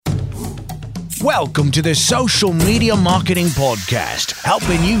Welcome to the Social Media Marketing Podcast,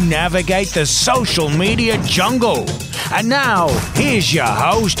 helping you navigate the social media jungle. And now, here's your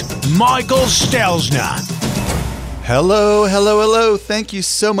host, Michael Stelzner. Hello. Thank you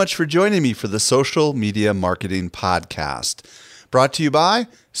so much for joining me for the Social Media Marketing Podcast, brought to you by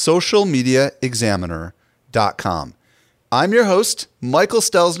socialmediaexaminer.com. I'm your host, Michael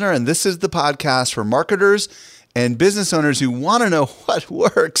Stelzner, and this is the podcast for marketers and business owners who want to know what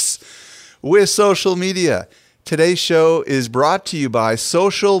works with social media. Today's show is brought to you by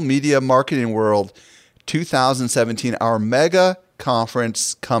Social Media Marketing World 2017, our mega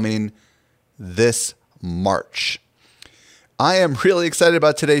conference coming this March. I am really excited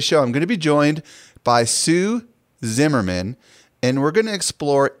about today's show. I'm going to be joined by Sue Zimmerman, and we're going to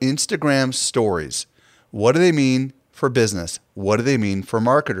explore Instagram stories. What do they mean for business? What do they mean for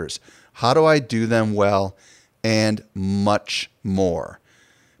marketers? How do I do them well? And much more.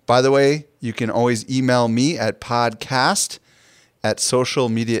 By the way, you can always email me at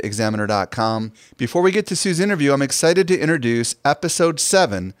podcast@socialmediaexaminer.com. Before we get to Sue's interview, I'm excited to introduce episode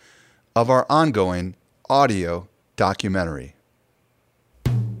 7 of our ongoing audio documentary.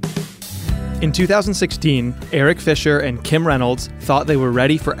 In 2016, Eric Fisher and Kim Reynolds thought they were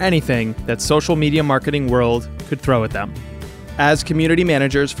ready for anything that social media marketing world could throw at them. As community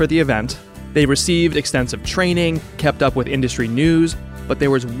managers for the event, they received extensive training, kept up with industry news, but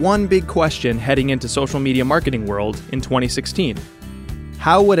there was one big question heading into social media marketing world in 2016.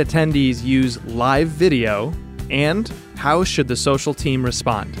 How would attendees use live video, and how should the social team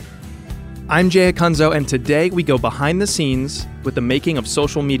respond? I'm Jay Acunzo, and today we go behind the scenes with the making of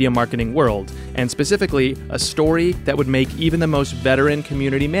social media marketing world, and specifically a story that would make even the most veteran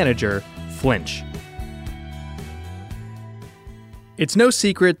community manager flinch. It's no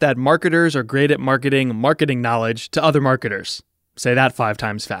secret that marketers are great at marketing knowledge to other marketers. Say that 5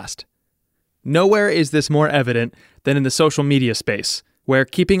 times fast. Nowhere is this more evident than in the social media space, where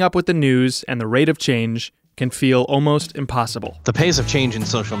keeping up with the news and the rate of change can feel almost impossible. The pace of change in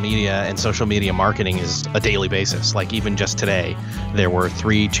social media and social media marketing is a daily basis. Like even just today, there were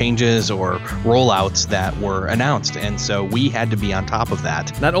 3 changes or rollouts that were announced. And so we had to be on top of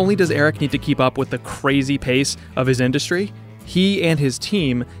that. Not only does Eric need to keep up with the crazy pace of his industry, he and his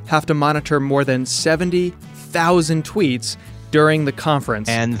team have to monitor more than 70,000 tweets during the conference.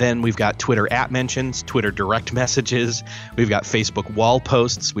 And then we've got Twitter @mentions, Twitter direct messages, we've got Facebook wall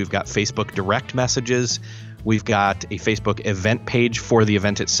posts, we've got Facebook direct messages, we've got a Facebook event page for the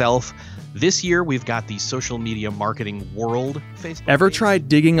event itself. This year, we've got the Social Media Marketing World Facebook Ever page. tried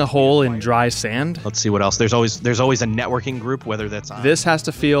digging a hole in dry sand? Let's see what else. There's always a networking group, whether that's on. This has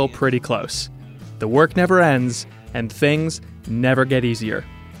to feel pretty close. The work never ends, and things never get easier.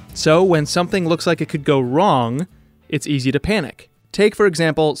 So when something looks like it could go wrong, it's easy to panic. Take, for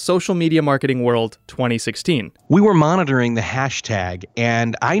example, Social Media Marketing World 2016. We were monitoring the hashtag,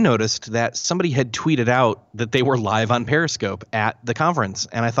 and I noticed that somebody had tweeted out that they were live on Periscope at the conference.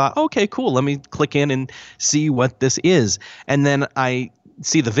 And I thought, okay, cool, let me click in and see what this is. And then I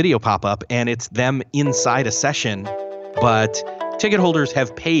see the video pop up, and it's them inside a session, but ticket holders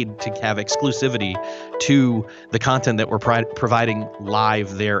have paid to have exclusivity to the content that we're providing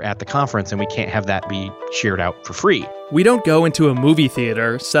live there at the conference, and we can't have that be shared out for free. We don't go into a movie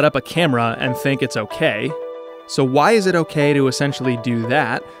theater, set up a camera, and think it's okay. So why is it okay to essentially do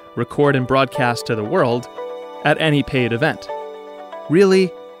that, record and broadcast to the world, at any paid event?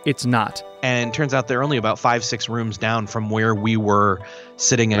 Really, it's not. And turns out they're only about 5-6 rooms down from where we were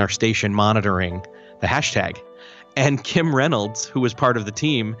sitting in our station monitoring the hashtag. And Kim Reynolds, who was part of the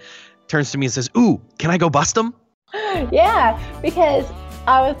team, turns to me and says, "Ooh, can I go bust them?" Yeah, because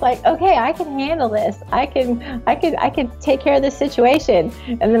I was like, okay, I can handle this. I can take care of this situation.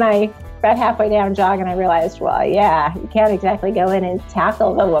 And then I got halfway down jogging, I realized, well, yeah, you can't exactly go in and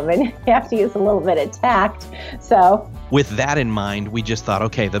tackle the woman. You have to use a little bit of tact. So with that in mind, we just thought,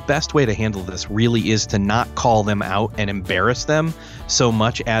 okay, the best way to handle this really is to not call them out and embarrass them so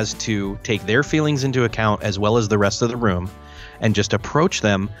much as to take their feelings into account as well as the rest of the room and just approach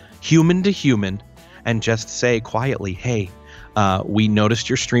them human to human and just say quietly, hey, we noticed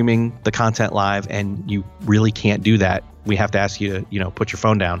you're streaming the content live and you really can't do that. We have to ask you to, put your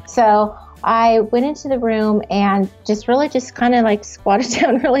phone down. So I went into the room and just kind of like squatted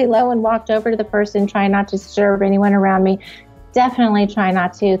down really low and walked over to the person, trying not to disturb anyone around me. Definitely try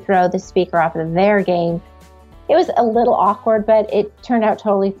not to throw the speaker off of their game. It was a little awkward, but it turned out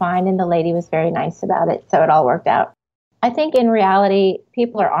totally fine. And the lady was very nice about it. So it all worked out. I think in reality,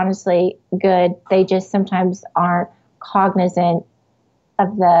 people are honestly good. They just sometimes aren't cognizant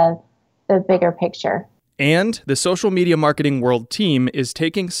of the bigger picture. And the Social Media Marketing World team is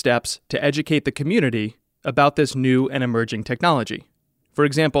taking steps to educate the community about this new and emerging technology. For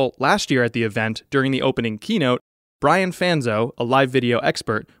example, last year at the event, during the opening keynote, Brian Fanzo, a live video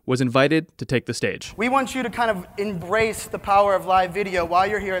expert, was invited to take the stage. We want you to kind of embrace the power of live video while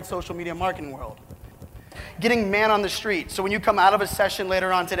you're here at Social Media Marketing World. Getting man on the street. So when you come out of a session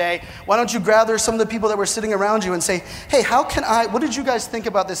later on today, why don't you gather some of the people that were sitting around you and say, hey, what did you guys think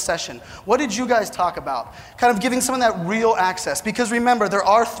about this session? What did you guys talk about? Kind of giving some of that real access. Because remember, there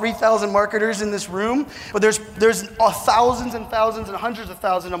are 3,000 marketers in this room, but there's thousands and thousands and hundreds of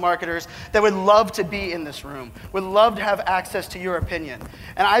thousands of marketers that would love to be in this room, would love to have access to your opinion.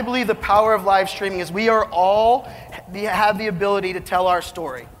 And I believe the power of live streaming is we are all have the ability to tell our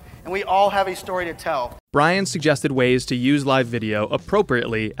story. And we all have a story to tell. Brian suggested ways to use live video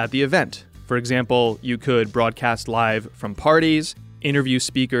appropriately at the event. For example, you could broadcast live from parties, interview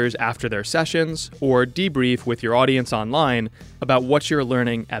speakers after their sessions, or debrief with your audience online about what you're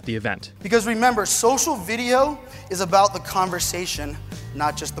learning at the event. Because remember, social video is about the conversation,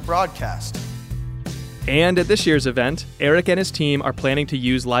 not just the broadcast. And at this year's event, Eric and his team are planning to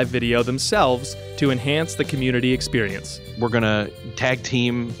use live video themselves to enhance the community experience. We're going to tag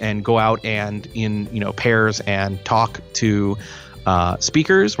team and go out and in pairs and talk to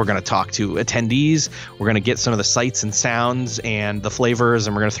speakers. We're going to talk to attendees. We're going to get some of the sights and sounds and the flavors,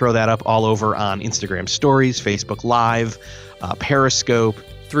 and we're going to throw that up all over on Instagram Stories, Facebook Live, Periscope.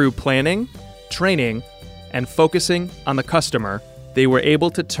 Through planning, training, and focusing on the customer, they were able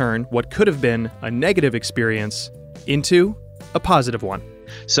to turn what could have been a negative experience into a positive one.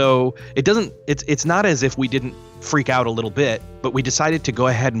 So it's not as if we didn't freak out a little bit, but we decided to go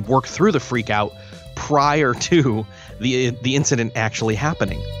ahead and work through the freak out prior to the incident actually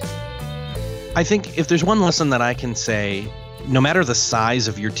happening. I think if there's one lesson that I can say, no matter the size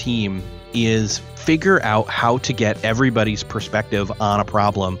of your team, is figure out how to get everybody's perspective on a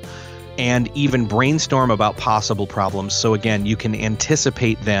problem and even brainstorm about possible problems. So again, you can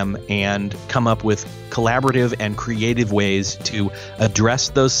anticipate them and come up with collaborative and creative ways to address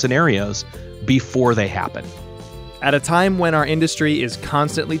those scenarios before they happen. At a time when our industry is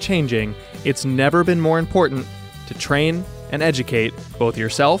constantly changing, it's never been more important to train and educate both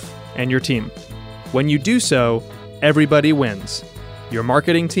yourself and your team. When you do so, everybody wins. Your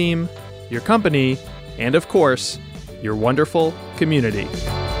marketing team, your company, and of course, your wonderful community.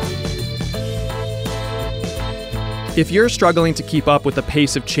 If you're struggling to keep up with the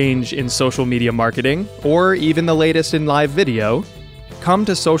pace of change in social media marketing, or even the latest in live video, come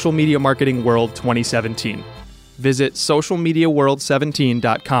to Social Media Marketing World 2017. Visit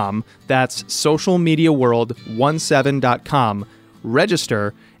socialmediaworld17.com, that's socialmediaworld17.com,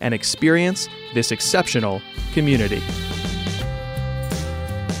 register, and experience this exceptional community.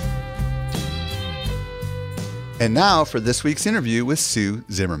 And now for this week's interview with Sue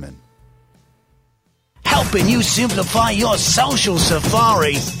Zimmerman. Helping you simplify your social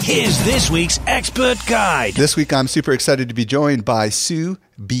safari, here's this week's expert guide. This week, I'm super excited to be joined by Sue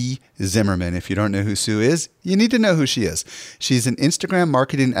B. Zimmerman. If you don't know who Sue is, you need to know who she is. She's an Instagram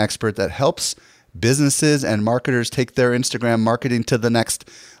marketing expert that helps businesses and marketers take their Instagram marketing to the next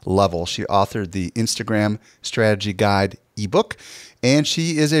level. She authored the Instagram Strategy Guide ebook, and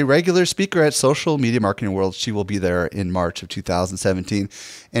she is a regular speaker at Social Media Marketing World. She will be there in March of 2017,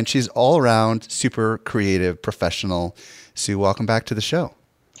 and she's all around super creative professional. Sue, welcome back to the show.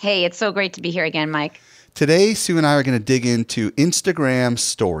 Hey, it's so great to be here again, Mike. Today, Sue and I are going to dig into Instagram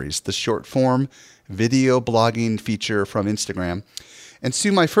Stories, the short form video blogging feature from Instagram. And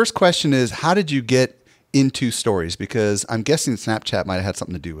Sue, my first question is, how did you get into stories? Because I'm guessing Snapchat might have had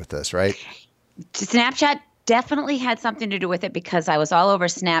something to do with this, right? Snapchat definitely had something to do with it because I was all over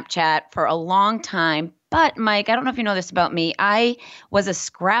Snapchat for a long time. But Mike, I don't know if you know this about me. I was a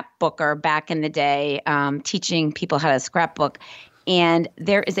scrapbooker back in the day, teaching people how to scrapbook. And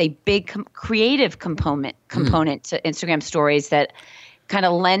there is a big creative component to Instagram Stories that kind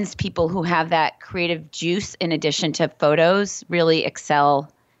of lends people who have that creative juice in addition to photos really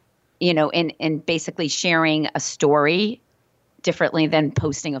excel, in basically sharing a story differently than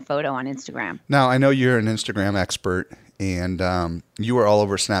posting a photo on Instagram. Now, I know you're an Instagram expert, and you are all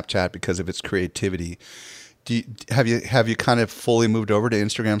over Snapchat because of its creativity. Have you kind of fully moved over to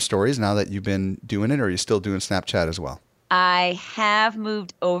Instagram Stories now that you've been doing it, or are you still doing Snapchat as well? I have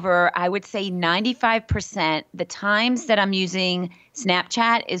moved over, I would say 95%. The times that I'm using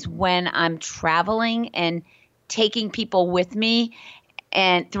Snapchat is when I'm traveling and taking people with me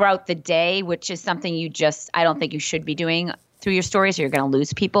and throughout the day, which is something I don't think you should be doing through your stories, or you're going to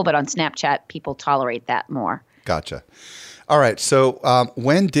lose people. But on Snapchat, people tolerate that more. Gotcha. All right. So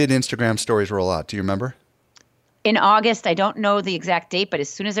when did Instagram Stories roll out? Do you remember? in August. I don't know the exact date, but as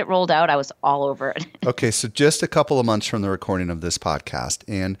soon as it rolled out, I was all over it. Okay, so just a couple of months from the recording of this podcast,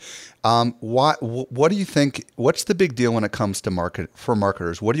 and what do you think? What's the big deal when it comes to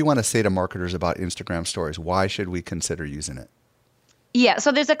marketers? What do you want to say to marketers about Instagram stories? Why should we consider using it? Yeah,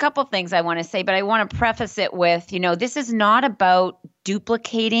 so there's a couple things I want to say, but I want to preface it with, this is not about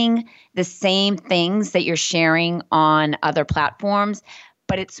duplicating the same things that you're sharing on other platforms,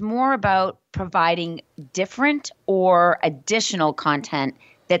 but it's more about providing different or additional content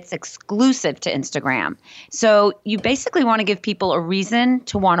that's exclusive to Instagram. So you basically want to give people a reason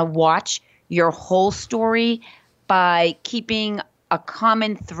to want to watch your whole story by keeping a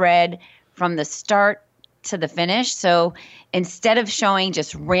common thread from the start to the finish. So instead of showing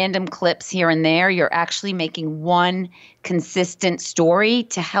just random clips here and there, you're actually making one consistent story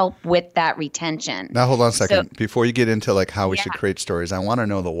to help with that retention. Now, hold on a second. Before you get into like how we should create stories, I want to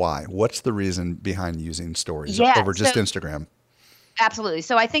know the why. What's the reason behind using stories over just Instagram? Absolutely.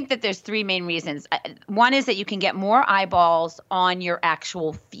 So I think that there's three main reasons. One is that you can get more eyeballs on your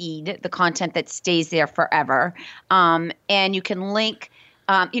actual feed, the content that stays there forever. And you can link,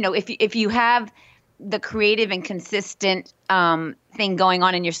 if you have the creative and consistent thing going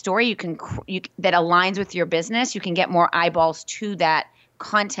on in your story, that aligns with your business, you can get more eyeballs to that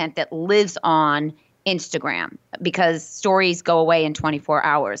content that lives on Instagram because stories go away in 24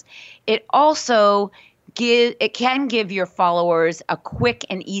 hours. It also can give your followers a quick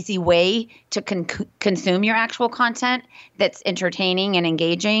and easy way to consume your actual content that's entertaining and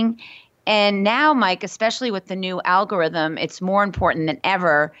engaging. And now, Mike, especially with the new algorithm, it's more important than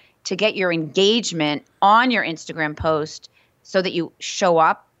ever to get your engagement on your Instagram post so that you show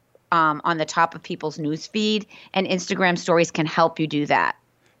up on the top of people's newsfeed, and Instagram stories can help you do that.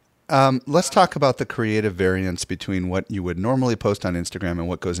 Let's talk about the creative variance between what you would normally post on Instagram and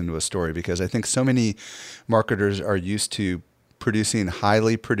what goes into a story, because I think so many marketers are used to producing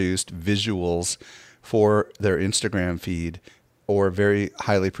highly produced visuals for their Instagram feed or very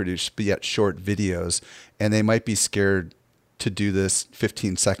highly produced yet short videos, and they might be scared to do this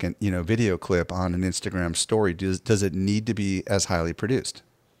 15-second video clip on an Instagram story. Does it need to be as highly produced?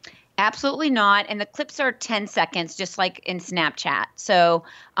 Absolutely not. And the clips are 10 seconds, just like in Snapchat. So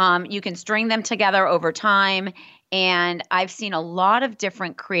you can string them together over time. And I've seen a lot of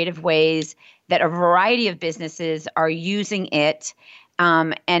different creative ways that a variety of businesses are using it.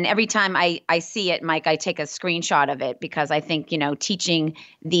 And every time I see it, Mike, I take a screenshot of it because I think, teaching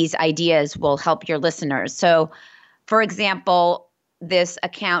these ideas will help your listeners. So, for example, this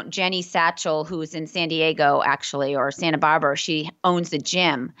account, Jenny Satchel, who's in San Diego, actually, or Santa Barbara, she owns a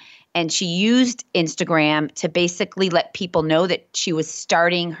gym. And she used Instagram to basically let people know that she was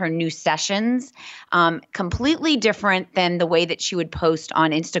starting her new sessions, completely different than the way that she would post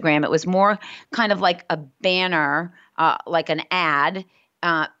on Instagram. It was more kind of like a banner, like an ad,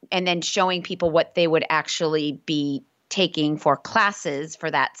 and then showing people what they would actually be taking for classes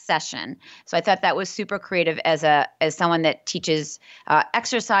for that session. So I thought that was super creative as someone that teaches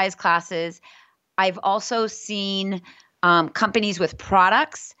exercise classes. I've also seen companies with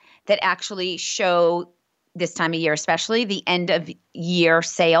products that actually show this time of year, especially the end of year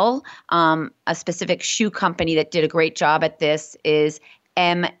sale. A specific shoe company that did a great job at this is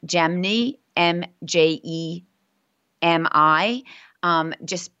Mjemni, Mjemi.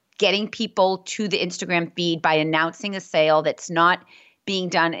 Just getting people to the Instagram feed by announcing a sale that's not being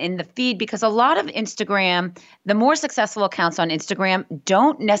done in the feed, because a lot of Instagram, the more successful accounts on Instagram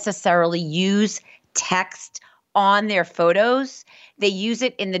don't necessarily use text on their photos. They use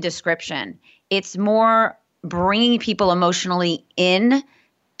it in the description. It's more bringing people emotionally in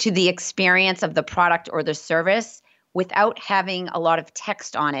to the experience of the product or the service without having a lot of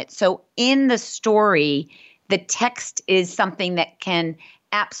text on it. So in the story, the text is something that can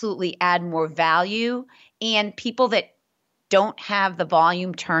absolutely add more value, and people that don't have the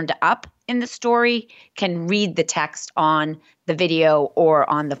volume turned up in the story can read the text on the video or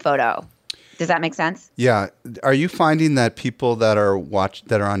on the photo. Does that make sense? Yeah. Are you finding that people that are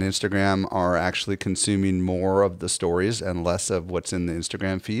on Instagram are actually consuming more of the stories and less of what's in the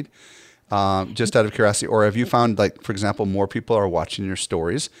Instagram feed? Just out of curiosity, or have you found, like, for example, more people are watching your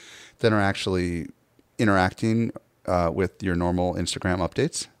stories than are actually interacting with your normal Instagram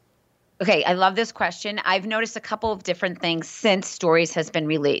updates? Okay, I love this question. I've noticed a couple of different things since Stories has been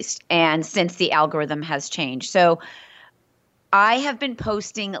released and since the algorithm has changed. So I have been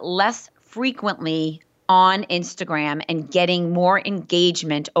posting less frequently on Instagram and getting more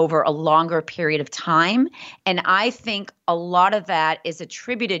engagement over a longer period of time. And I think a lot of that is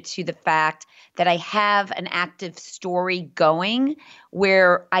attributed to the fact that I have an active story going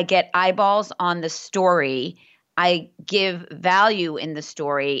where I get eyeballs on the story. I give value in the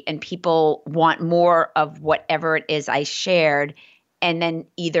story and people want more of whatever it is I shared. And then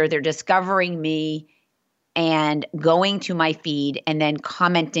either they're discovering me and going to my feed and then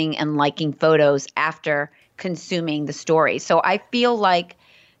commenting and liking photos after consuming the story. So I feel like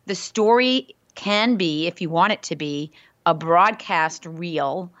the story can be, if you want it to be, a broadcast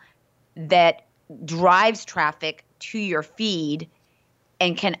reel that drives traffic to your feed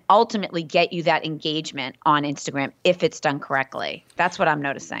and can ultimately get you that engagement on Instagram if it's done correctly. That's what I'm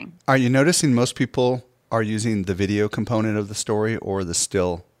noticing. Are you noticing most people are using the video component of the story or the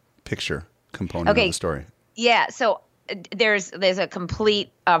still picture component of the story? Yeah, so there's a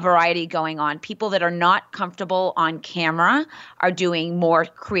complete variety going on. People that are not comfortable on camera are doing more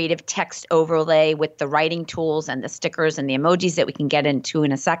creative text overlay with the writing tools and the stickers and the emojis that we can get into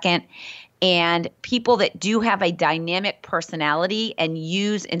in a second. And people that do have a dynamic personality and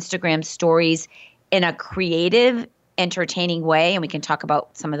use Instagram stories in a creative, entertaining way, and we can talk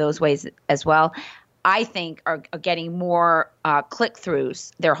about some of those ways as well, I think are getting more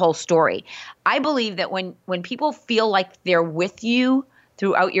click-throughs, their whole story. I believe that when people feel like they're with you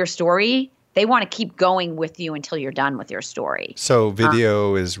throughout your story, they want to keep going with you until you're done with your story. So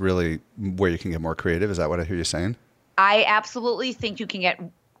video is really where you can get more creative. Is that what I hear you saying? I absolutely think you can get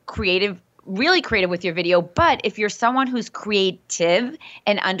really creative with your video. But if you're someone who's creative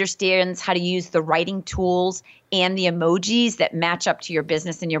and understands how to use the writing tools and the emojis that match up to your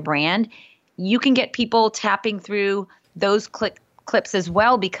business and your brand, you can get people tapping through those clips as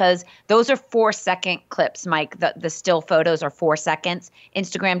well, because those are 4-second clips, Mike. The still photos are 4 seconds.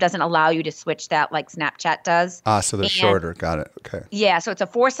 Instagram doesn't allow you to switch that like Snapchat does. So they're shorter. Got it. Okay. Yeah, so it's a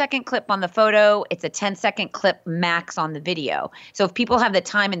 4-second clip on the photo. It's a 10-second clip max on the video. So if people have the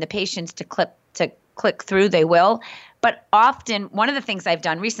time and the patience to click through, they will. But often, one of the things I've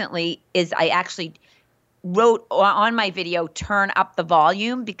done recently is I actually wrote on my video, turn up the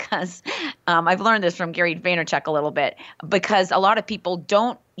volume, because I've learned this from Gary Vaynerchuk a little bit, because a lot of people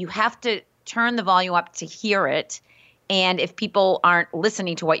you have to turn the volume up to hear it. And if people aren't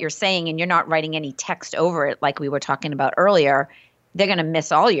listening to what you're saying and you're not writing any text over it, like we were talking about earlier, they're going to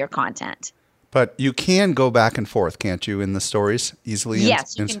miss all your content. But you can go back and forth, can't you, in the stories easily?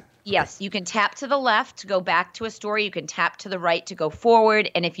 Yes, you can. Yes, you can tap to the left to go back to a story. You can tap to the right to go forward.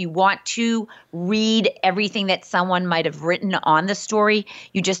 And if you want to read everything that someone might have written on the story,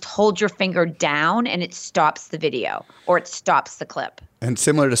 you just hold your finger down and it stops the video or it stops the clip. And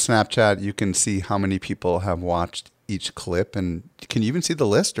similar to Snapchat, you can see how many people have watched each clip. And can you even see the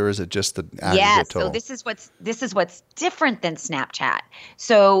list, or is it just the aggregate total? So this is what's different than Snapchat.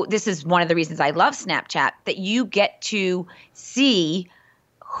 So this is one of the reasons I love Snapchat, that you get to see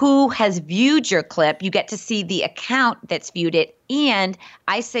who has viewed your clip. You get to see the account that's viewed it. And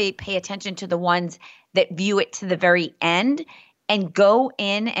I say pay attention to the ones that view it to the very end and go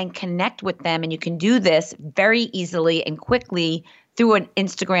in and connect with them. And you can do this very easily and quickly through an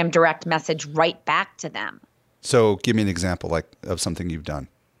Instagram direct message right back to them. So give me an example of something you've done.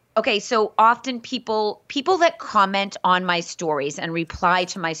 Okay, so often people that comment on my stories and reply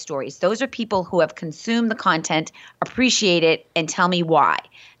to my stories, those are people who have consumed the content, appreciate it, and tell me why.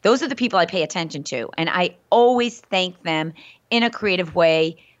 Those are the people I pay attention to, and I always thank them in a creative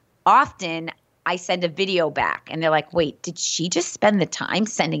way. Often I send a video back, and they're like, wait, did she just spend the time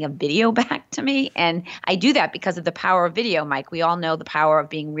sending a video back to me? And I do that because of the power of video, Mike. We all know the power of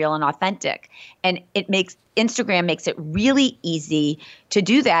being real and authentic, and Instagram makes it really easy to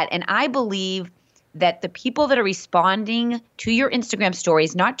do that. And I believe that the people that are responding to your Instagram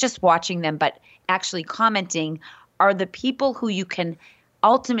stories, not just watching them, but actually commenting, are the people who you can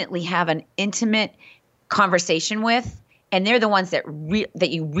ultimately have an intimate conversation with. And they're the ones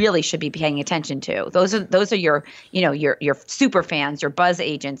that you really should be paying attention to. Those are your super fans, your buzz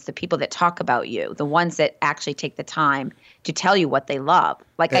agents, the people that talk about you, the ones that actually take the time to tell you what they love.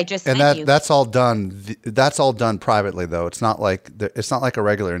 Like I just sent you. That's all done. That's all done privately, though. It's not like a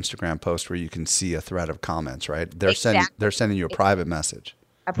regular Instagram post where you can see a thread of comments, right? They're sending you a private message.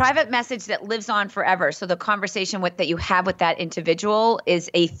 A private message that lives on forever. So the conversation that you have with that individual is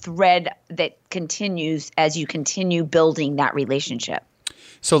a thread that continues as you continue building that relationship.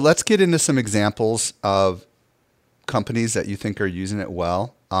 So let's get into some examples of companies that you think are using it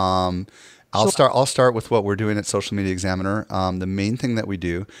well. I'll start with what we're doing at Social Media Examiner. The main thing that we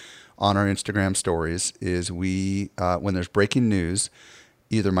do on our Instagram stories is when there's breaking news,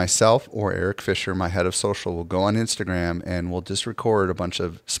 either myself or Eric Fisher, my head of social, will go on Instagram and we'll just record a bunch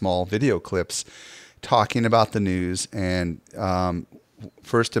of small video clips talking about the news. And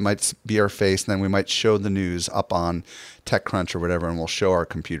first it might be our face, and then we might show the news up on TechCrunch or whatever, and we'll show our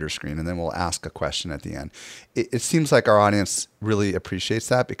computer screen, and then we'll ask a question at the end. It seems like our audience really appreciates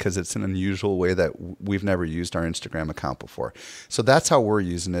that because it's an unusual way that we've never used our Instagram account before. So that's how we're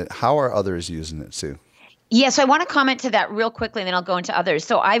using it. How are others using it, Sue? Yeah, so I want to comment to that real quickly, and then I'll go into others.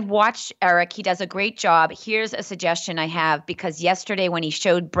 So I've watched Eric. He does a great job. Here's a suggestion I have, because yesterday when he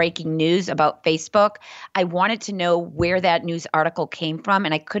showed breaking news about Facebook, I wanted to know where that news article came from,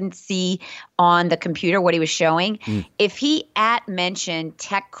 and I couldn't see on the computer what he was showing. If he mentioned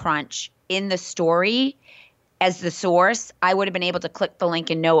TechCrunch in the story as the source, I would have been able to click the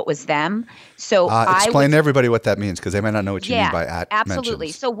link and know it was them. So explain to everybody what that means, because they might not know what you mean by absolutely.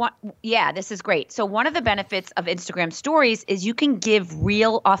 mentions. So this is great. So one of the benefits of Instagram stories is you can give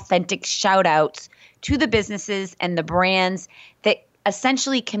real authentic shout outs to the businesses and the brands that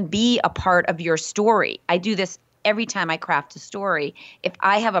essentially can be a part of your story. I do this every time I craft a story. If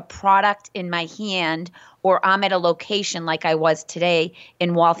I have a product in my hand, or I'm at a location like I was today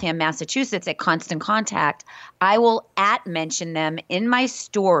in Waltham, Massachusetts at Constant Contact, I will mention them in my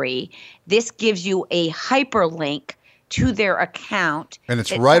story. This gives you a hyperlink to their account. And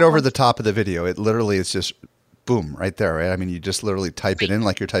it's right over the top of the video. It literally is just boom, right there, right? I mean, you just literally type it in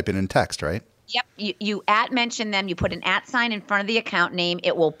like you're typing in text, right? Yep. You mention them. You put an @ in front of the account name.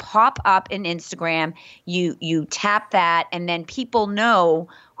 It will pop up in Instagram. You tap that, and then people know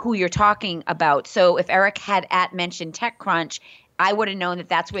who you're talking about. So if Eric had mentioned TechCrunch, I would have known that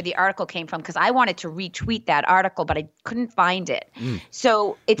that's where the article came from, because I wanted to retweet that article, but I couldn't find it.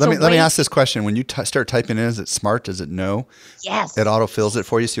 So it's let me ask this question. When you start typing in, is it smart? Does it know? Yes. It autofills it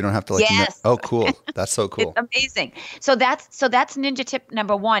for you, so you don't have to Yes. Oh, cool. That's so cool. It's amazing. So that's ninja tip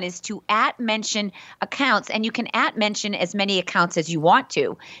number 1, is to mention accounts, and you can mention as many accounts as you want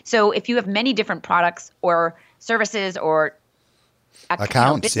to. So if you have many different products or services or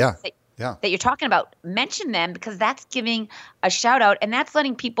accounts, that you're talking about, mention them, because that's giving a shout out, and that's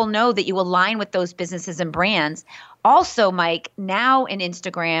letting people know that you align with those businesses and brands. Also, Mike, now in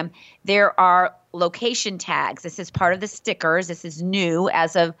Instagram, there are location tags. This is part of the stickers. This is new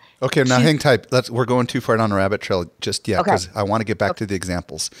as of Okay, now hang tight. We're going too far down a rabbit trail just yet, because I want to get back to the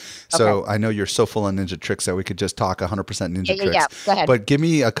examples. So I know you're so full of ninja tricks that we could just talk 100% ninja tricks. Yeah, go ahead. But give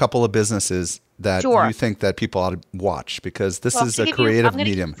me a couple of businesses that you think that people ought to watch, because this is a creative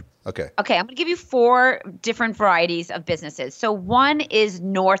medium. Okay, I'm going to give you 4 different varieties of businesses. So one is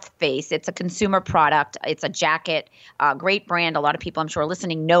North Face. It's a consumer product. It's a jacket, great brand. A lot of people, I'm sure,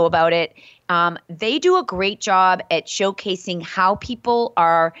 listening know about it. They do a great job at showcasing how people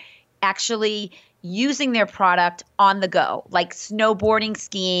are actually using their product on the go, like snowboarding,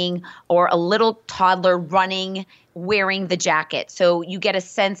 skiing, or a little toddler running, wearing the jacket. So you get a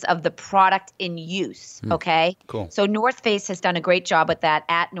sense of the product in use. Okay. Cool. So North Face has done a great job with that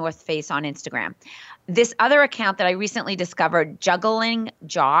at North Face on Instagram. This other account that I recently discovered, Juggling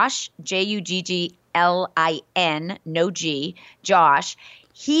Josh, Jugglin, no G, Josh,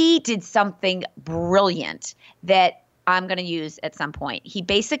 he did something brilliant that I'm going to use at some point. He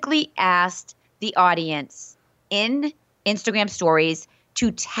basically asked the audience in Instagram stories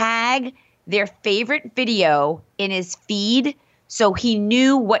to tag their favorite video in his feed, so he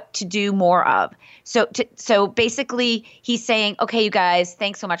knew what to do more of. So basically he's saying, okay, you guys,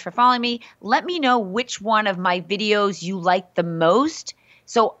 thanks so much for following me. Let me know which one of my videos you like the most,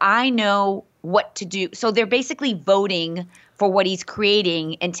 so I know what to do. So they're basically voting for what he's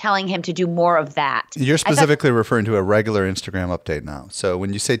creating and telling him to do more of that. You're specifically referring to a regular Instagram update now. So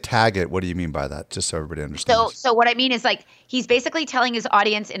when you say tag it, what do you mean by that? Just so everybody understands. So what I mean is, like, he's basically telling his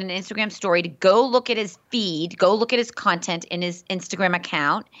audience in an Instagram story to go look at his feed, go look at his content in his Instagram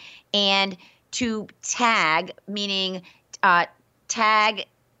account, and to tag, meaning tag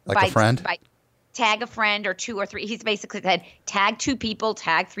like a friend? Tag a friend or 2 or 3. He's basically said tag 2 people,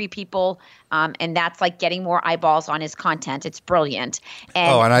 tag 3 people, and that's like getting more eyeballs on his content. It's brilliant.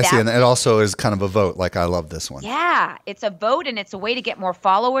 And I see. And it also is kind of a vote. Like, I love this one. Yeah, it's a vote, and it's a way to get more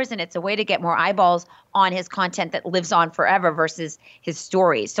followers, and it's a way to get more eyeballs on his content that lives on forever versus his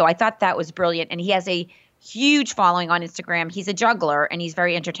stories. So I thought that was brilliant, and he has a huge following on Instagram. He's a juggler, and he's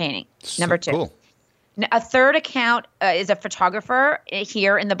very entertaining. Number 2. Cool. A third account is a photographer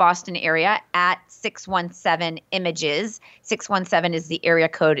here in the Boston area at 617 Images. 617 is the area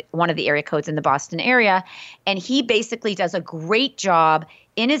code, one of the area codes in the Boston area. And he basically does a great job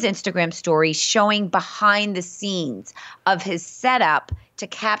in his Instagram story showing behind the scenes of his setup to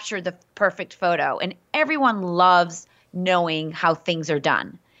capture the perfect photo. And everyone loves knowing how things are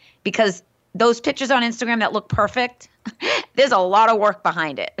done, because those pictures on Instagram that look perfect, there's a lot of work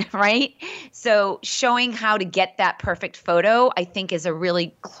behind it, right? So showing how to get that perfect photo, I think, is a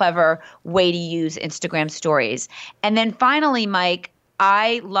really clever way to use Instagram stories. And then finally, Mike,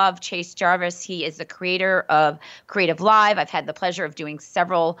 I love Chase Jarvis. He is the creator of Creative Live. I've had the pleasure of doing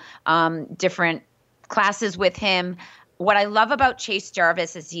several different classes with him. What I love about Chase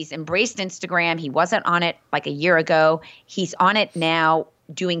Jarvis is he's embraced Instagram. He wasn't on it like a year ago. He's on it now,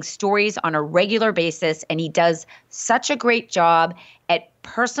 doing stories on a regular basis, and he does such a great job at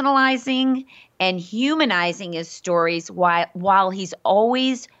personalizing and humanizing his stories while he's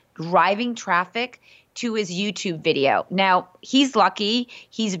always driving traffic to his YouTube video. Now, he's lucky.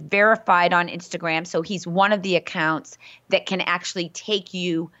 He's verified on Instagram, so he's one of the accounts that can actually take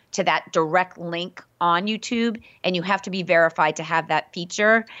you to that direct link on YouTube, and you have to be verified to have that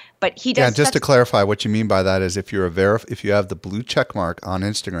feature. But he does. Yeah, just to clarify, what you mean by that is if you have the blue check mark on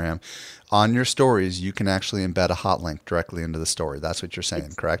Instagram, on your stories, you can actually embed a hot link directly into the story. That's what you're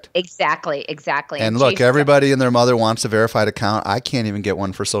saying, correct? Exactly. And look, everybody and their mother wants a verified account. I can't even get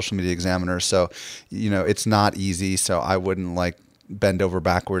one for Social Media Examiner, so it's not easy. So I wouldn't bend over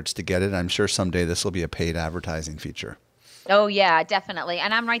backwards to get it. I'm sure someday this will be a paid advertising feature. Oh, yeah, definitely.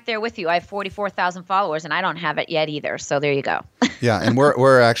 And I'm right there with you. I have 44,000 followers, and I don't have it yet either. So there you go. Yeah, and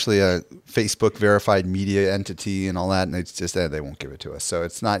we're actually a Facebook verified media entity and all that, and it's just that they won't give it to us. So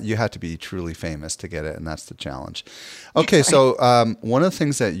it's not, you have to be truly famous to get it, and that's the challenge. Okay, so one of the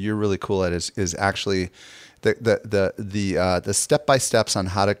things that you're really cool at is actually the step-by-steps on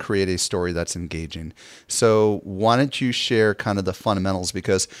how to create a story that's engaging. So why don't you share kind of the fundamentals?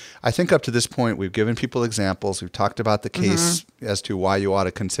 Because I think up to this point, we've given people examples. We've talked about the case as to why you ought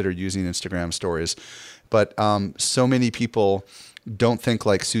to consider using Instagram stories. But so many people don't think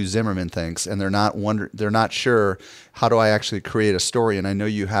like Sue Zimmerman thinks, and they're not sure, how do I actually create a story? And I know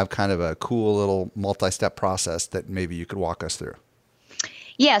you have kind of a cool little multi-step process that maybe you could walk us through.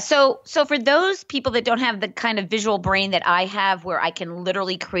 Yeah, so for those people that don't have the kind of visual brain that I have, where I can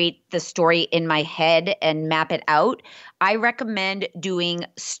literally create the story in my head and map it out, I recommend doing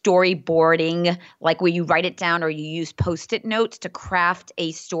storyboarding, like where you write it down or you use Post-it notes to craft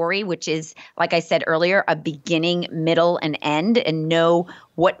a story, which is, like I said earlier, a beginning, middle, and end, and know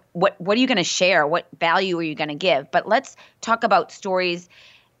what are you going to share, what value are you going to give. But let's talk about stories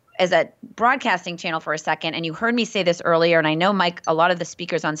as a broadcasting channel for a second. And you heard me say this earlier, and I know, Mike, a lot of the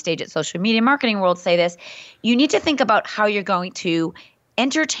speakers on stage at Social Media Marketing World say this. You need to think about how you're going to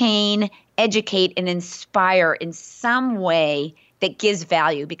entertain, educate, and inspire in some way that gives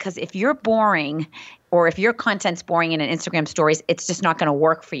value. Because if you're boring, or if your content's boring in an Instagram stories, it's just not going to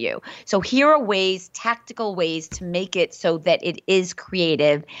work for you. So here are ways, tactical ways, to make it so that it is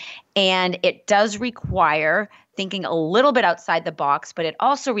creative. And it does require thinking a little bit outside the box, but it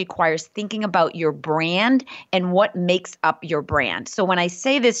also requires thinking about your brand and what makes up your brand. So when I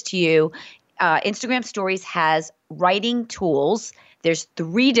say this to you, Instagram Stories has writing tools. There's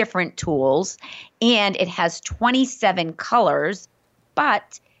 3 different tools, and it has 27 colors.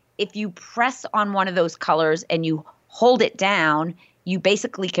 But if you press on one of those colors and you hold it down, you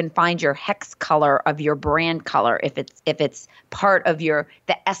basically can find your hex color of your brand color if it's part of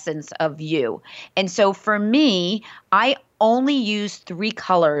the essence of you. And so for me, I only use 3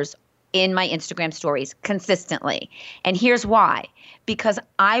 colors in my Instagram stories consistently. And here's why. Because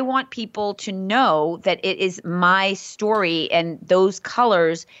I want people to know that it is my story, and those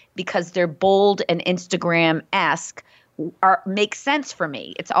colors, because they're bold and Instagram-esque, make sense for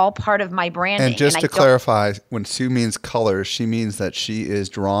me. It's all part of my branding. And just to clarify, when Sue means colors, she means that she is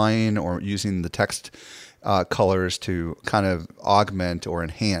drawing or using the text colors to kind of augment or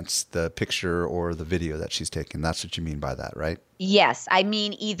enhance the picture or the video that she's taking. That's what you mean by that, right? Yes. I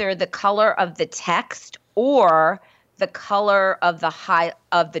mean either the color of the text or the color of the highlighting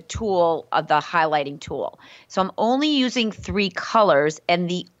tool. So I'm only using 3 colors, and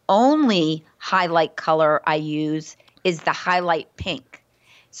the only highlight color I use is the highlight pink.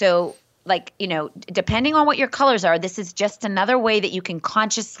 So depending on what your colors are, this is just another way that you can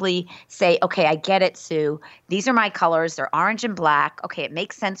consciously say, okay, I get it, Sue. These are my colors. They're orange and black. Okay, it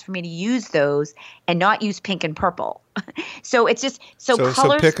makes sense for me to use those and not use pink and purple. So it's just, colors.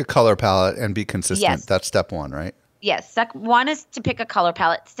 So pick a color palette and be consistent. Yes. That's step 1, right? Yes. Step 1 is to pick a color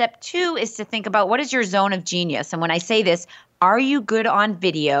palette. Step 2 is to think about what is your zone of genius. And when I say this, are you good on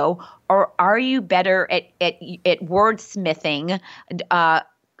video, or are you better at wordsmithing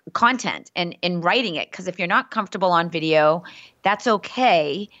content and writing it? Because if you're not comfortable on video, that's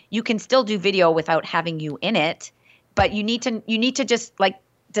okay. You can still do video without having you in it, but you need to just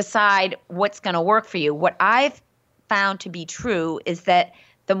decide what's going to work for you. What I've found to be true is that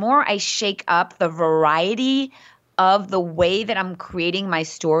the more I shake up the variety of the way that I'm creating my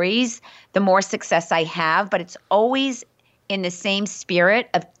stories, the more success I have. But it's always in the same spirit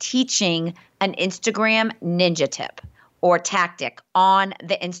of teaching an Instagram ninja tip or tactic on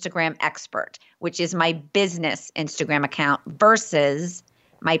the Instagram Expert, which is my business Instagram account, versus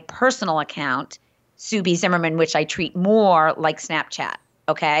my personal account, Sue B. Zimmerman, which I treat more like Snapchat.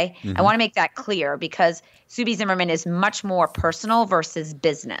 Okay. I want to make that clear because Sue B. Zimmerman is much more personal versus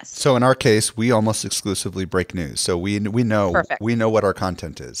business. So in our case, we almost exclusively break news. So we know Perfect. we know what our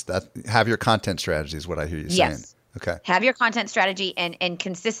content is. That have your content strategy is what I hear you saying. Yes. Okay. Have your content strategy and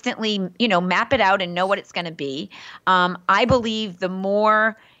consistently, map it out and know what it's going to be. I believe the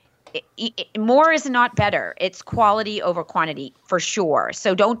more is not better. It's quality over quantity for sure.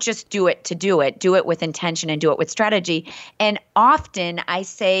 So don't just do it to do it. Do it with intention and do it with strategy. And often I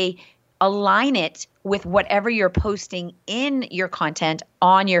say align it with whatever you're posting in your content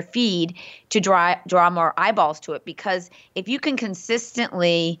on your feed to draw more eyeballs to it. Because if you can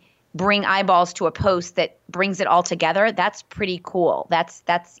consistently bring eyeballs to a post that brings it all together, that's pretty cool.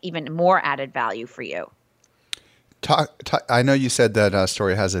 That's even more added value for you. I know you said that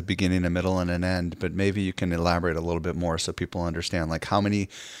story has a beginning, a middle, and an end, but maybe you can elaborate a little bit more so people understand. Like how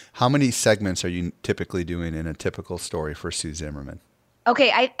many segments are you typically doing in a typical story for Sue Zimmerman?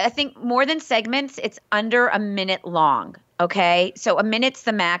 Okay, I think more than segments, it's under a minute long. Okay, so a minute's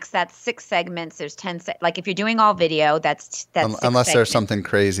the max. That's 6 segments. There's 10. Like if you're doing all video, that's unless 6 segments. There's something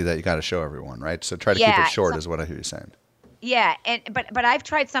crazy that you got to show everyone, right? So try to keep it short, is what I hear you saying. Yeah, but I've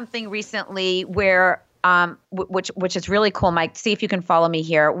tried something recently where which is really cool, Mike. See if you can follow me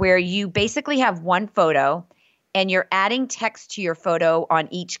here, where you basically have one photo and you're adding text to your photo on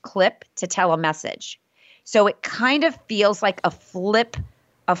each clip to tell a message. So it kind of feels like a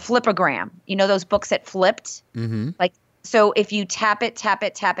flipogram. You know those books that flipped? Mm-hmm. Like, so if you tap it,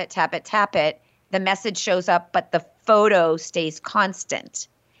 the message shows up, but the photo stays constant.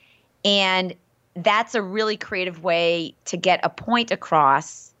 And that's a really creative way to get a point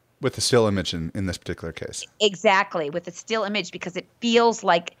across. With the still image in this particular case. Exactly, with the still image, because it feels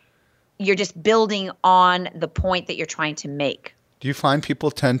like you're just building on the point that you're trying to make. Do you find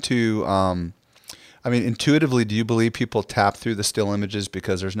people tend to, intuitively, do you believe people tap through the still images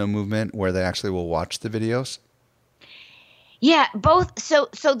because there's no movement where they actually will watch the videos? Yeah, both.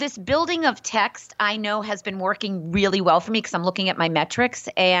 So this building of text I know has been working really well for me because I'm looking at my metrics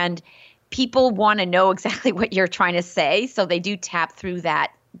and people want to know exactly what you're trying to say. So they do tap through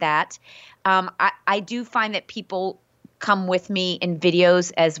that. I do find that people come with me in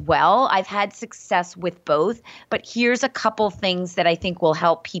videos as well. I've had success with both, but here's a couple things that I think will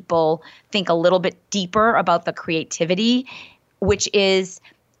help people think a little bit deeper about the creativity, which is,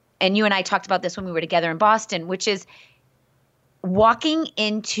 and you and I talked about this when we were together in Boston, which is walking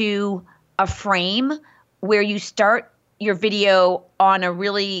into a frame where you start your video on a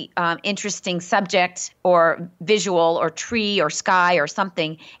really interesting subject or visual or tree or sky or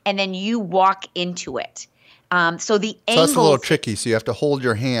something, and then you walk into it. So the angles. So that's a little tricky. So you have to hold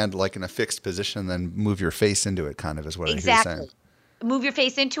your hand like in a fixed position, then move your face into it, kind of is what I hear you saying. Move your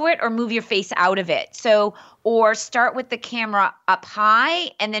face into it or move your face out of it. So, or start with the camera up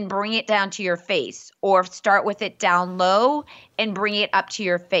high and then bring it down to your face, or start with it down low and bring it up to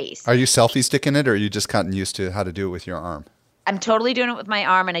your face. Are you selfie sticking it, or are you just gotten used to how to do it with your arm? I'm totally doing it with my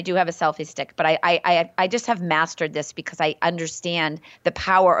arm, and I do have a selfie stick, but I just have mastered this because I understand the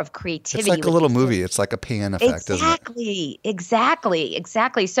power of creativity. It's like a little movie. It's like a pan effect, isn't it?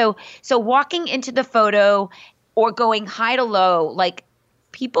 Exactly. So walking into the photo or going high to low, like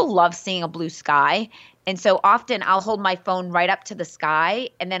people love seeing a blue sky. And so often I'll hold my phone right up to the sky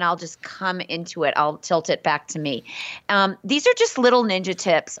and then I'll just come into it. I'll tilt it back to me. These are just little ninja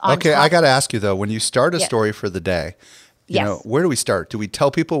tips. Okay, I got to ask you though, when you start a story for the day, you know, where do we start? Do we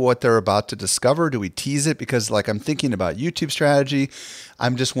tell people what they're about to discover? Do we tease it? Because like I'm thinking about YouTube strategy.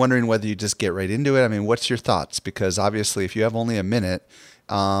 I'm just wondering whether you just get right into it. I mean, what's your thoughts? Because obviously if you have only a minute,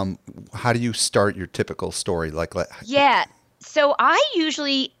 how do you start your typical story? Yeah. So I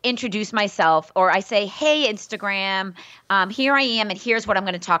usually introduce myself, or I say, hey, Instagram, here I am, and here's what I'm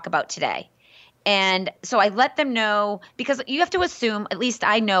going to talk about today. And so I let them know, because you have to assume, at least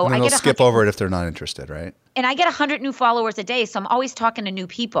I know. And they'll skip over it if they're not interested, right? And I get 100 new followers a day, so I'm always talking to new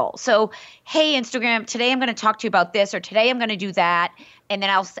people. So, hey, Instagram, today I'm going to talk to you about this, or today I'm going to do that. And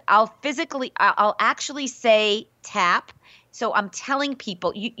then I'll actually say tap. So I'm telling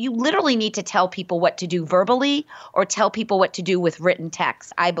people, you literally need to tell people what to do verbally or tell people what to do with written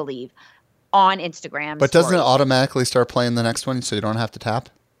text, I believe, on Instagram. But doesn't it automatically start playing the next one so you don't have to tap?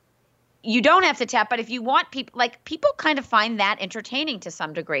 you don't have to tap, but if you want people, like people kind of find that entertaining to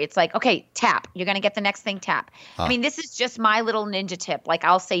some degree. It's like, okay, tap. You're going to get the next thing, tap. I mean, this is just my little ninja tip. Like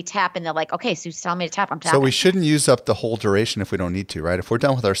I'll say tap and they're like, okay, Sue's telling me to tap. I'm tapping. So we shouldn't use up the whole duration if we don't need to, right? If we're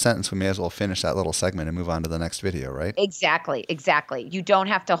done with our sentence, we may as well finish that little segment and move on to the next video, right? Exactly. You don't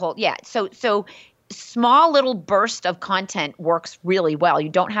have to hold. Yeah. So small little burst of content works really well. You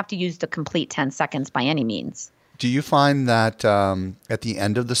don't have to use the complete 10 seconds by any means. Do you find that at the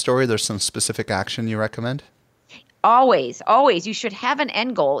end of the story, there's some specific action you recommend? Always. You should have an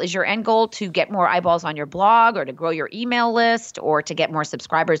end goal. Is your end goal to get more eyeballs on your blog or to grow your email list or to get more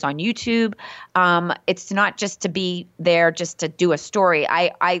subscribers on YouTube? It's not just to be there just to do a story.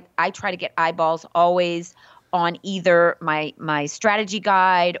 I try to get eyeballs always on either my strategy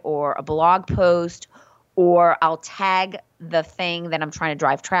guide or a blog post, or I'll tag the thing that I'm trying to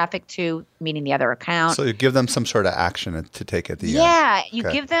drive traffic to, meaning the other account. So you give them some sort of action to take at the end. Yeah, you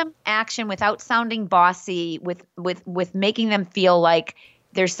give them action without sounding bossy, with making them feel like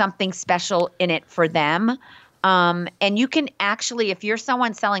there's something special in it for them. And you can actually, if you're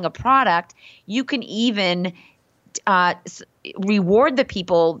someone selling a product, you can even reward the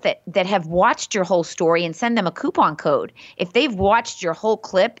people that have watched your whole story and send them a coupon code. If they've watched your whole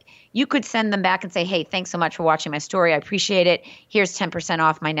clip, you could send them back and say, hey, thanks so much for watching my story. I appreciate it. Here's 10%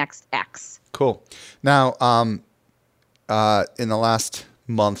 off my next X. Cool. Now, in the last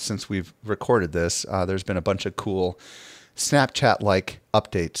month since we've recorded this, there's been a bunch of cool Snapchat-like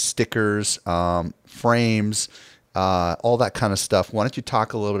updates, stickers, frames, all that kind of stuff. Why don't you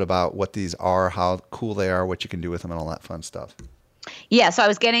talk a little bit about what these are, how cool they are, what you can do with them, and all that fun stuff? Yeah, so I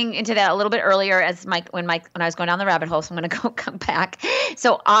was getting into that a little bit earlier as when I was going down the rabbit hole, so I'm going to come back.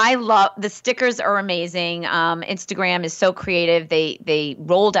 So I love the stickers are amazing. Instagram is so creative. They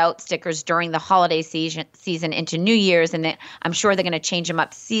rolled out stickers during the holiday season into New Year's, and I'm sure they're going to change them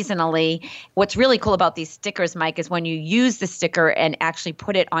up seasonally. What's really cool about these stickers, Mike, is when you use the sticker and actually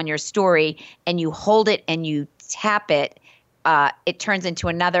put it on your story and you hold it and you tap it, it turns into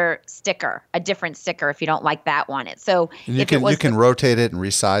another sticker, a different sticker if you don't like that one. You can rotate it and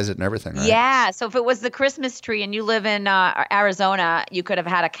resize it and everything, right? Yeah. So if it was the Christmas tree and you live in Arizona, you could have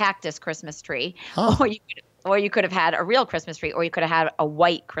had a cactus Christmas tree, or you could have had a real Christmas tree, or you could have had a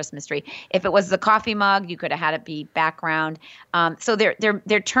white Christmas tree. If it was the coffee mug, you could have had it be background. So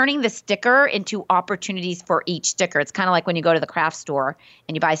they're turning the sticker into opportunities for each sticker. It's kind of like when you go to the craft store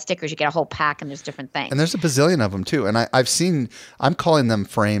and you buy stickers, you get a whole pack and there's different things. And there's a bazillion of them too. And I'm calling them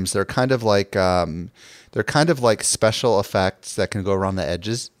frames. They're kind of like special effects that can go around the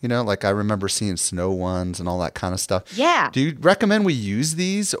edges. You know, like I remember seeing snow ones and all that kind of stuff. Yeah. Do you recommend we use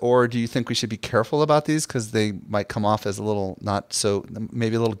these, or do you think we should be careful about these because they might come off as a little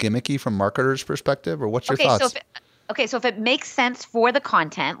maybe a little gimmicky from marketers' perspective? Or what's your thoughts? So if it makes sense for the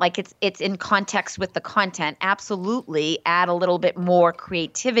content, like it's in context with the content, absolutely add a little bit more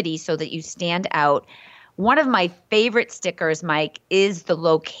creativity so that you stand out. One of my favorite stickers, Mike, is the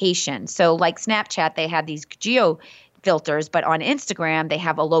location. So like Snapchat, they have these geo filters, but on Instagram, they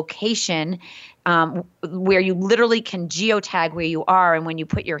have a location where you literally can geotag where you are. And when you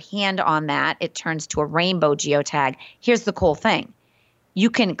put your hand on that, it turns to a rainbow geotag. Here's the cool thing. You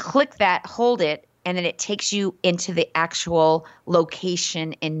can click that, hold it, and then it takes you into the actual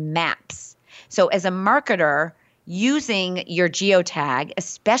location in Maps. So as a marketer, using your geotag,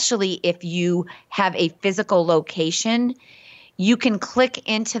 especially if you have a physical location, you can click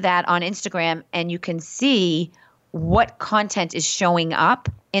into that on Instagram and you can see what content is showing up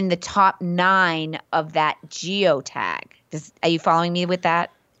in the top 9 of that geotag. Are you following me with that?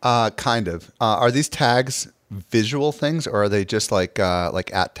 Kind of. Are these tags visual things, or are they just like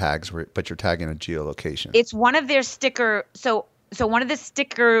at tags, but you're tagging a geolocation? It's one of their sticker. So one of the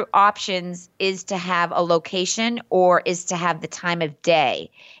sticker options is to have a location or is to have the time of day.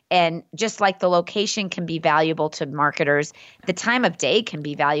 And just like the location can be valuable to marketers, the time of day can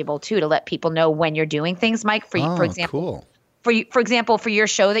be valuable too, to let people know when you're doing things, Mike. For example, cool. For example, for your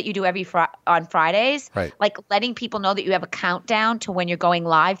show that you do on Fridays, right, like letting people know that you have a countdown to when you're going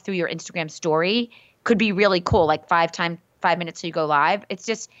live through your Instagram story could be really cool. Like 5 minutes till you go live. It's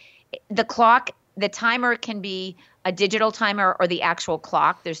just the timer can be a digital timer or the actual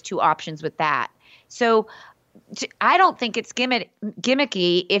clock. There's 2 options with that. So I don't think it's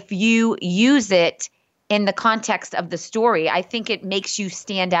gimmicky if you use it in the context of the story. I think it makes you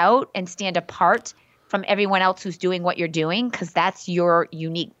stand out and stand apart from everyone else who's doing what you're doing, because that's your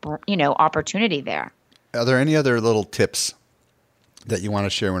unique, opportunity there. Are there any other little tips that you want to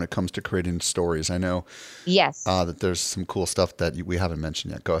share when it comes to creating stories? I know yes, that there's some cool stuff that we haven't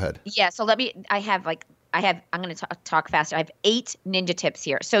mentioned yet. Go ahead. Yeah, so I have like I'm going to talk faster. I have 8 ninja tips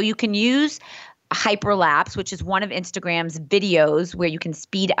here. So you can use hyperlapse, which is one of Instagram's videos where you can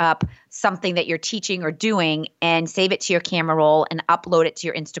speed up something that you're teaching or doing and save it to your camera roll and upload it to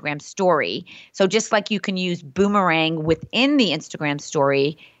your Instagram story. So just like you can use Boomerang within the Instagram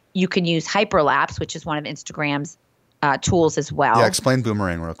story, you can use hyperlapse, which is one of Instagram's tools as well. Yeah, explain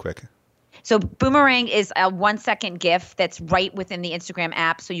Boomerang real quick. So Boomerang is a 1-second GIF that's right within the Instagram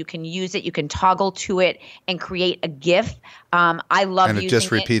app, so you can use it. You can toggle to it and create a GIF. I love using it. And it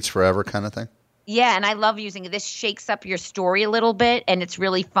just repeats forever kind of thing? Yeah, and I love using it. This shakes up your story a little bit, and it's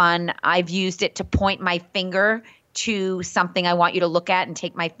really fun. I've used it to point my finger to something I want you to look at and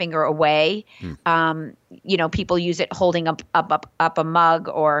take my finger away. People use it holding up a mug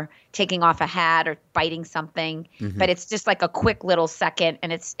or taking off a hat or biting something. But it's just like a quick little second,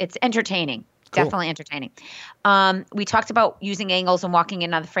 and it's entertaining. Cool. Definitely entertaining. We talked about using angles and walking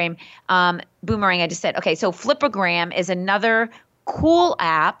in another frame. Boomerang, I just said. Okay, so Flipagram is another cool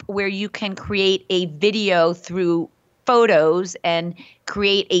app where you can create a video through photos and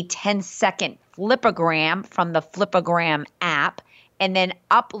create a 10-second Flipagram from the Flipagram app and then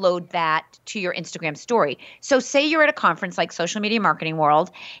upload that to your Instagram story. So say you're at a conference like Social Media Marketing World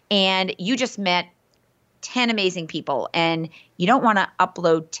and you just met 10 amazing people and you don't want to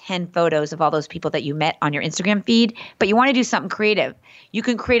upload 10 photos of all those people that you met on your Instagram feed, but you want to do something creative. You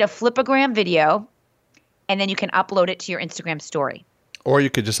can create a Flipagram video and then you can upload it to your Instagram story. Or you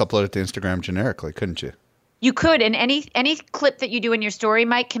could just upload it to Instagram generically, couldn't you? You could, and any clip that you do in your story,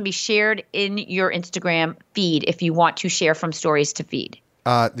 Mike, can be shared in your Instagram feed if you want to share from stories to feed.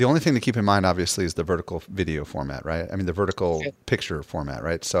 The only thing to keep in mind, obviously, is the vertical video format, right? I mean, the vertical picture format,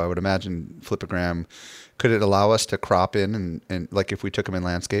 right? So I would imagine Flipagram, could it allow us to crop in and like if we took them in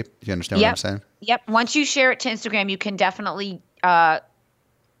landscape? Do you understand what I'm saying? Yep. Once you share it to Instagram, you can definitely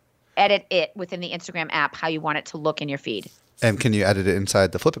edit it within the Instagram app how you want it to look in your feed. And can you edit it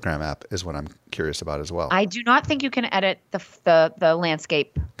inside the Flipagram app is what I'm curious about as well. I do not think you can edit the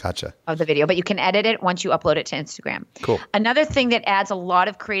landscape of the video, but you can edit it once you upload it to Instagram. Cool. Another thing that adds a lot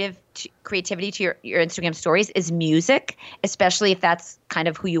of creativity to your Instagram stories is music, especially if that's kind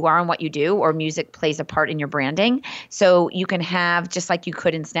of who you are and what you do, or music plays a part in your branding. So you can have, just like you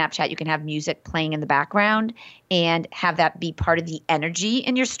could in Snapchat, you can have music playing in the background and have that be part of the energy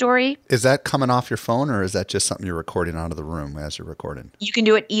in your story. Is that coming off your phone or is that just something you're recording out of the room as you're recording? You can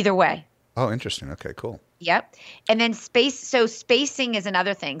do it either way. Oh, interesting. Okay, cool. Yep. And then spacing is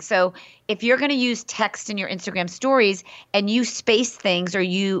another thing. So if you're going to use text in your Instagram stories and you space things or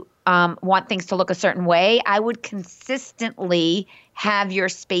you want things to look a certain way, I would consistently have your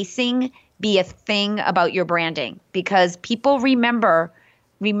spacing be a thing about your branding, because people remember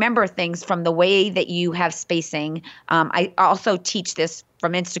things from the way that you have spacing. I also teach this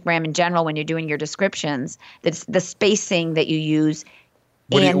from Instagram in general when you're doing your descriptions. That's the spacing that you use.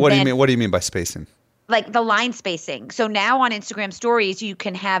 What do you mean by spacing? Like the line spacing. So now on Instagram stories, you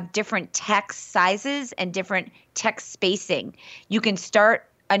can have different text sizes and different text spacing. You can start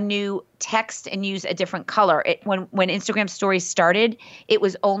a new text and use a different color. When Instagram stories started, it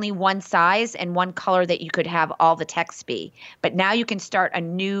was only one size and one color that you could have all the text be. But now you can start a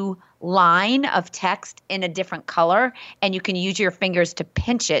new line of text in a different color, and you can use your fingers to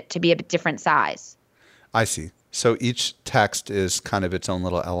pinch it to be a different size. I see. So each text is kind of its own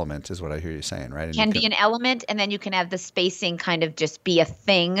little element is what I hear you saying, right? And can be an element, and then you can have the spacing kind of just be a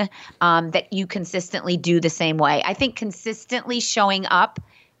thing that you consistently do the same way. I think consistently showing up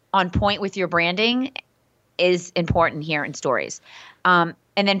on point with your branding is important here in stories. And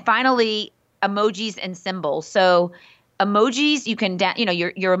then finally, emojis and symbols. So emojis, you can,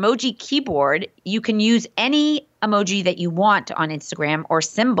 your emoji keyboard, you can use any emoji that you want on Instagram or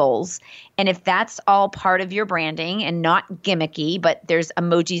symbols. And if that's all part of your branding and not gimmicky, but there's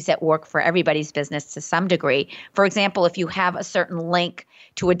emojis that work for everybody's business to some degree. For example, if you have a certain link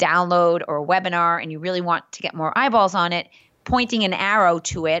to a download or a webinar and you really want to get more eyeballs on it, pointing an arrow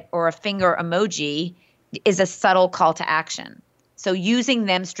to it or a finger emoji is a subtle call to action. So using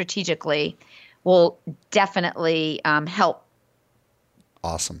them strategically will definitely help.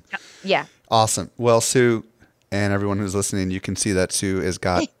 Awesome. Yeah. Awesome. Well, Sue, and everyone who's listening, you can see that Sue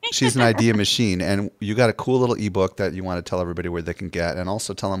she's an idea machine, and you got a cool little ebook that you want to tell everybody where they can get, and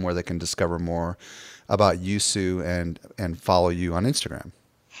also tell them where they can discover more about you, Sue, and follow you on Instagram.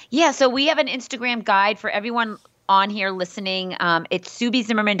 Yeah. So we have an Instagram guide for everyone on here listening. It's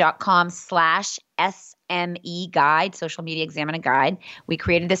SueBZimmerman.com/SME guide, social media examiner guide. We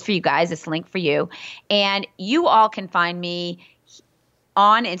created this for you guys, this link for you. And you all can find me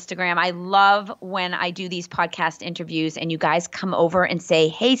on Instagram. I love when I do these podcast interviews and you guys come over and say,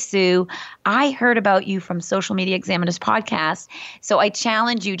 hey, Sue, I heard about you from Social Media Examiner's podcast. So I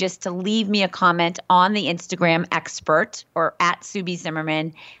challenge you just to leave me a comment on the Instagram expert or at Sue B.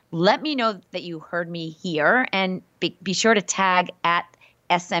 Zimmerman. Let me know that you heard me here, and be sure to tag at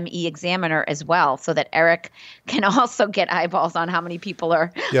SME Examiner as well, so that Eric can also get eyeballs on how many people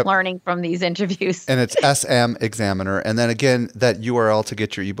are learning from these interviews. And it's SM Examiner. And then again, that URL to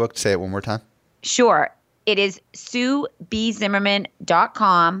get your ebook, say it one more time. Sure. It is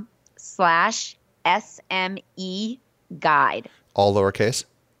SueBZimmerman.com/SME guide. All lowercase?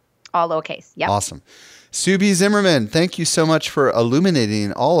 All lowercase. Yep. Awesome. Sue B. Zimmerman, thank you so much for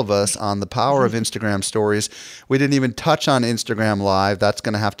illuminating all of us on the power of Instagram stories. We didn't even touch on Instagram Live. That's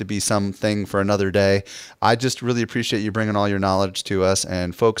going to have to be something for another day. I just really appreciate you bringing all your knowledge to us.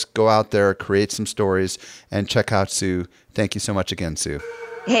 And folks, go out there, create some stories, and check out Sue. Thank you so much again, Sue.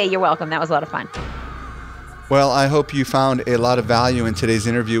 Hey, you're welcome. That was a lot of fun. Well, I hope you found a lot of value in today's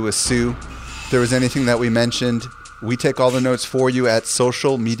interview with Sue. If there was anything that we mentioned, we take all the notes for you at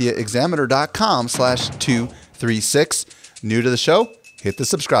socialmediaexaminer.com/236. New to the show? Hit the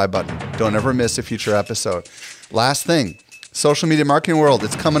subscribe button. Don't ever miss a future episode. Last thing, Social Media Marketing World,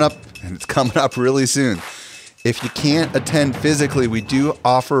 it's coming up, and it's coming up really soon. If you can't attend physically, we do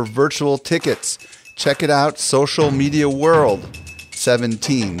offer virtual tickets. Check it out,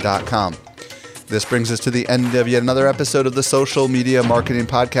 socialmediaworld17.com. This brings us to the end of yet another episode of the Social Media Marketing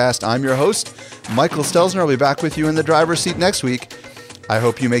Podcast. I'm your host, Michael Stelzner. I'll be back with you in the driver's seat next week. I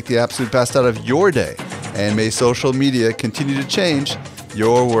hope you make the absolute best out of your day, and may social media continue to change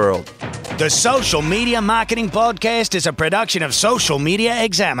your world. The Social Media Marketing Podcast is a production of Social Media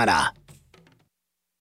Examiner.